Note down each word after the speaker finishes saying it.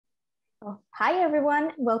Oh, hi,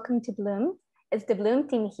 everyone. Welcome to Bloom. It's the Bloom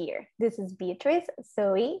team here. This is Beatrice,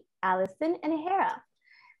 Zoe, Allison, and Hera.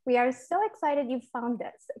 We are so excited you found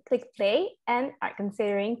us. Click play and are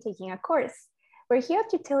considering taking a course. We're here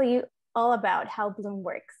to tell you all about how Bloom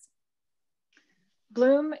works.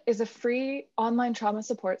 Bloom is a free online trauma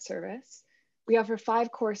support service. We offer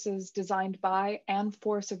 5 courses designed by and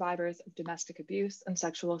for survivors of domestic abuse and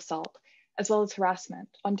sexual assault, as well as harassment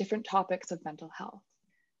on different topics of mental health.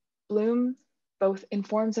 Bloom both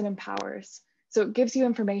informs and empowers. So it gives you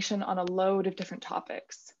information on a load of different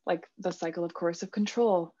topics, like the cycle of coercive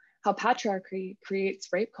control, how patriarchy creates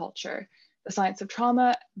rape culture, the science of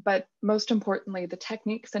trauma, but most importantly, the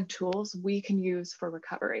techniques and tools we can use for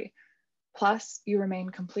recovery. Plus, you remain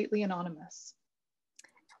completely anonymous.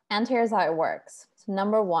 And here's how it works. So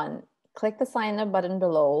number 1, click the sign up button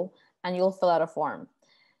below and you'll fill out a form.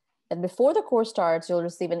 And before the course starts, you'll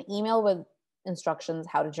receive an email with instructions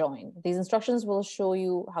how to join. These instructions will show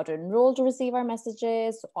you how to enroll to receive our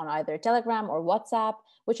messages on either Telegram or WhatsApp,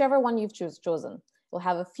 whichever one you've chosen. You'll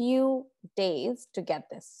have a few days to get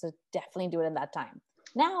this, so definitely do it in that time.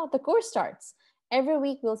 Now the course starts. Every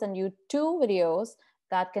week we'll send you 2 videos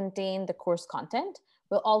that contain the course content.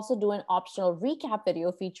 We'll also do an optional recap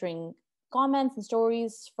video featuring comments and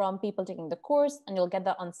stories from people taking the course, and you'll get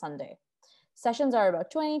that on Sunday. Sessions are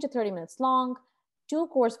about 20 to 30 minutes long. 2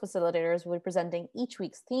 course facilitators will be presenting each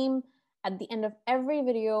week's theme. At the end of every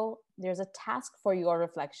video, there's a task for your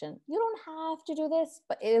reflection. You don't have to do this,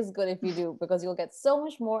 but it is good if you do, because you'll get so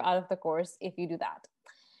much more out of the course if you do that.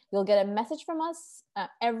 You'll get a message from us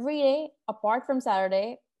every day, apart from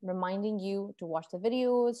Saturday, reminding you to watch the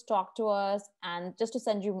videos, talk to us, and just to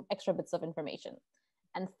send you extra bits of information.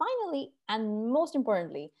 And finally, and most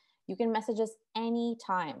importantly, you can message us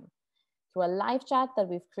anytime through a live chat that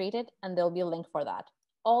we've created, and there'll be a link for that.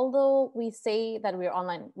 Although we say that we're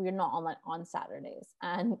online, we're not online on Saturdays,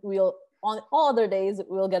 and we'll on all other days,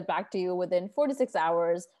 we'll get back to you within 4 to 6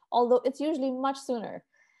 hours, although it's usually much sooner.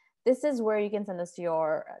 This is where you can send us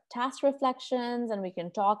your task reflections, and we can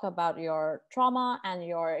talk about your trauma and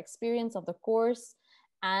your experience of the course,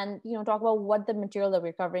 and talk about what the material that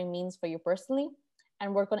we're covering means for you personally,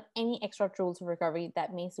 and work on any extra tools for recovery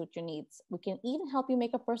that may suit your needs. We can even help you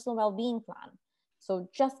make a personal well-being plan. So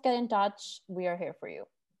just get in touch. We are here for you.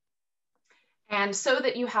 And so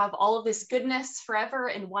that you have all of this goodness forever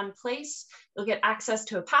in one place, you'll get access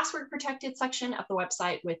to a password protected section of the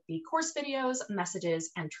website with the course videos, messages,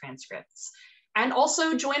 and transcripts. And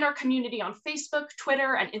also join our community on Facebook,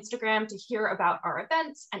 Twitter, and Instagram to hear about our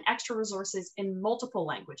events and extra resources in multiple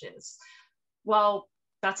languages. Well,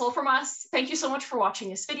 that's all from us. Thank you so much for watching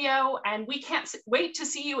this video, and we can't wait to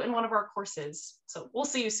see you in one of our courses. So we'll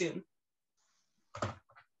see you soon.